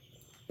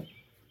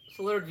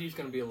So letter D is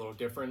going to be a little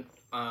different.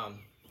 I'm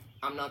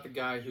not the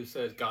guy who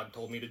says God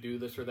told me to do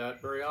this or that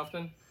very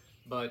often,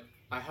 but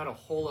I had a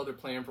whole other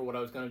plan for what I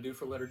was going to do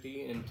for letter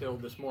D until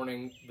this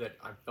morning that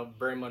I felt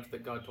very much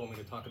that God told me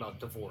to talk about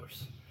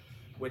divorce,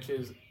 which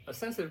is a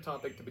sensitive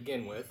topic to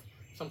begin with,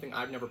 something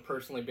I've never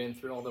personally been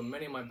through, although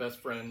many of my best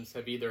friends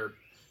have either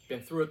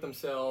been through it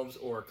themselves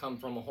or come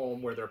from a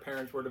home where their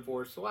parents were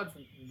divorced, so I've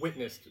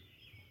witnessed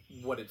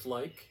what it's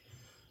like.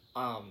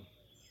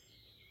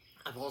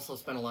 I've also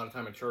spent a lot of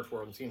time in church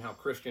world and seen how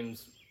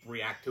Christians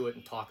react to it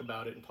and talk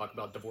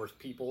about divorced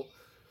people.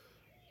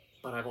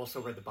 But I've also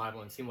read the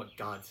Bible and seen what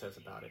God says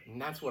about it. And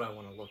that's what I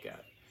want to look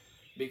at.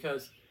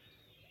 Because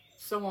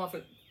so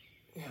often,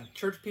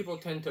 church people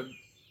tend to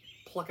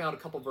pluck out a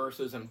couple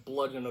verses and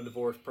bludgeon a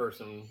divorced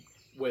person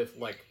with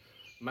like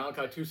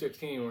Malachi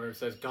 2:16 where it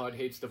says God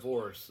hates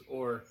divorce.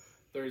 Or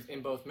there's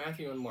in both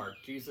Matthew and Mark,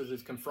 Jesus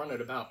is confronted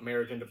about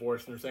marriage and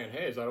divorce and they're saying,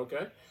 hey, is that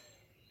okay?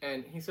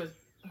 And he says,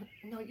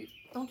 no, you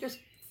don't just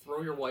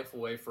throw your wife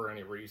away for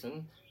any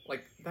reason.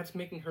 Like, that's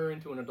making her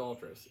into an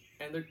adulteress.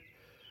 And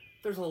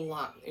there's a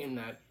lot in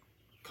that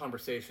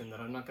conversation that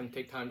I'm not going to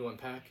take time to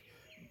unpack.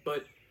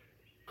 But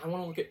I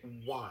want to look at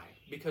why.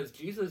 Because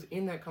Jesus,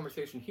 in that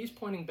conversation, he's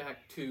pointing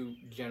back to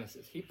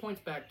Genesis. He points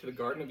back to the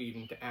Garden of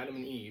Eden, to Adam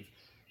and Eve.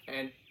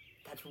 And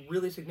that's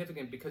really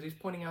significant because he's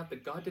pointing out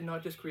that God did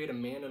not just create a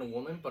man and a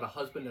woman, but a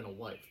husband and a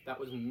wife. That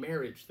was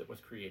marriage that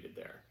was created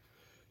there,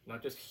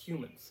 not just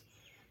humans.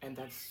 And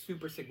that's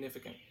super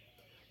significant.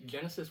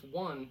 Genesis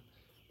 1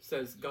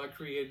 says God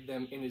created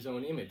them in his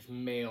own image,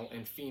 male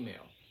and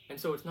female. And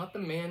so it's not the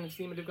man that's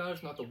the image of God,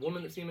 it's not the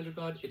woman that's the image of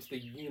God, it's the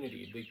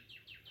unity,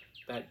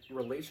 that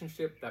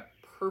relationship, that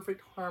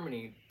perfect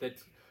harmony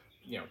that's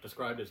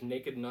described as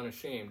naked and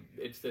unashamed.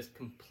 It's this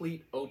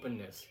complete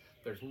openness.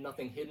 There's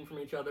nothing hidden from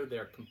each other.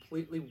 They're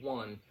completely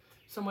one,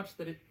 so much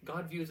that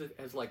God views it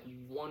as like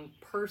one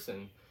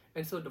person.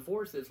 And so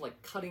divorce is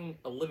like cutting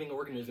a living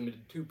organism into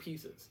two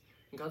pieces.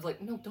 And God's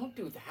like, no, don't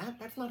do that.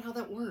 That's not how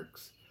that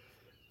works.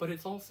 But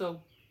it's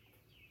also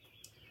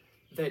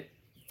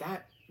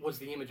that was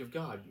the image of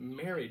God.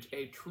 Marriage,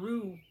 a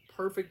true,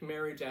 perfect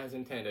marriage as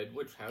intended,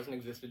 which hasn't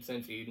existed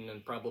since Eden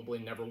and probably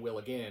never will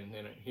again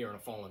here in a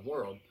fallen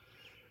world.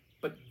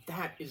 But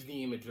that is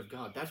the image of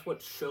God. That's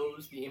what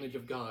shows the image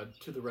of God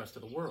to the rest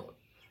of the world.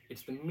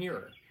 It's the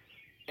mirror.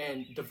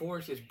 And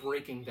divorce is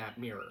breaking that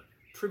mirror.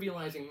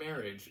 Trivializing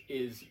marriage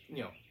is,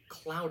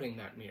 clouding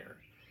that mirror.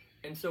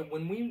 And so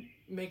when we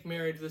make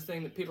marriage this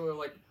thing that people are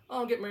like,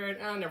 oh, I'll get married,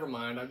 never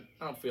mind, I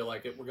don't feel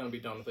like it, we're going to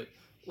be done with it.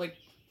 Like,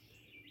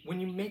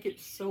 when you make it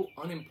so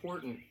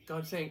unimportant,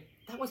 God's saying,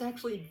 that was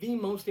actually the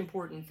most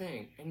important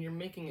thing, and you're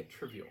making it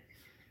trivial.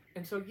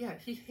 And so, yeah,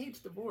 he hates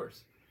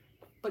divorce.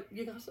 But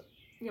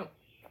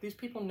these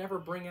people never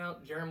bring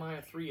out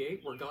Jeremiah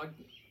 3:8, where God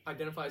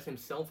identifies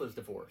himself as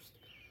divorced.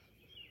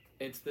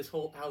 It's this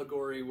whole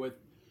allegory with,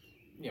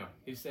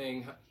 he's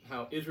saying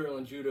how Israel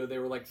and Judah, they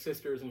were like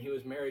sisters and he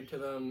was married to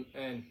them.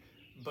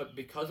 But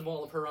because of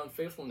all of her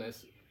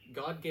unfaithfulness,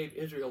 God gave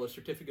Israel a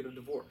certificate of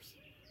divorce.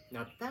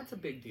 Now that's a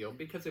big deal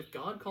because if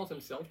God calls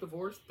himself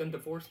divorced, then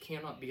divorce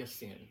cannot be a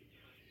sin.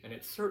 And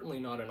it's certainly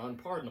not an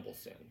unpardonable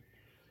sin.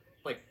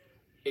 Like,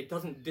 it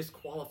doesn't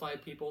disqualify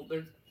people.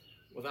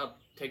 Without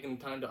taking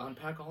the time to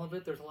unpack all of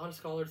it, there's a lot of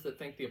scholars that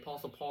think the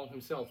Apostle Paul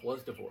himself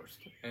was divorced.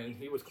 And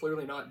he was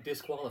clearly not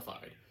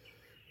disqualified.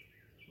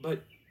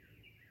 But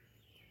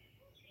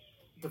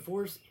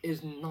divorce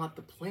is not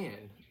the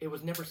plan. It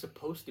was never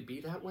supposed to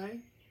be that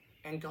way.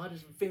 And God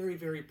is very,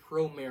 very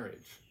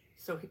pro-marriage.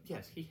 So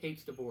yes, he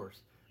hates divorce.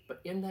 But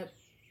in that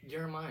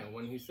Jeremiah,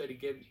 when he said he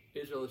gave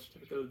Israel a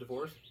certificate of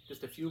divorce,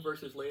 just a few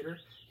verses later,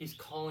 he's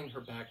calling her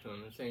back to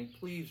him and saying,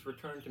 please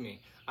return to me.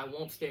 I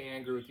won't stay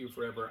angry with you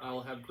forever. I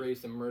will have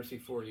grace and mercy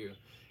for you.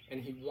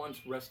 And he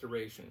wants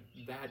restoration.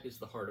 That is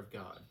the heart of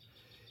God.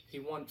 He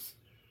wants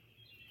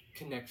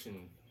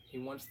connection. He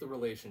wants the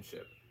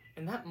relationship.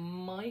 And that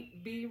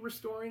might be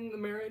restoring the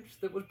marriage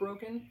that was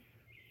broken,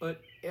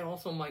 but it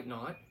also might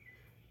not.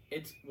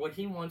 It's what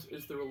he wants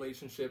is the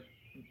relationship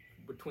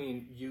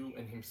between you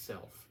and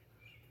himself.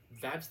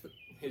 That's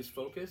his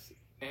focus,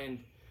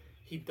 and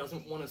he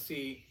doesn't want to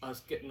see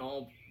us getting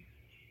all,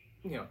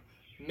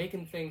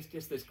 making things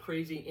just this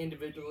crazy,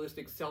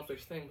 individualistic,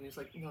 selfish thing. And he's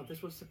like, no,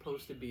 this was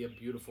supposed to be a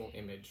beautiful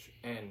image,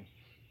 and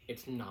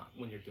it's not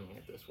when you're doing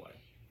it this way.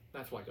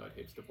 That's why God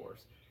hates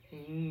divorce.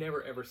 He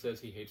never ever says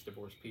he hates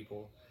divorced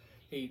people.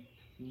 He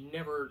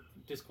never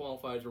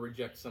disqualifies or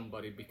rejects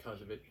somebody because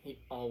of it. He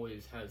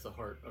always has the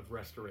heart of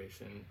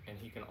restoration, and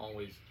he can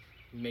always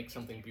make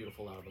something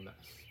beautiful out of a mess.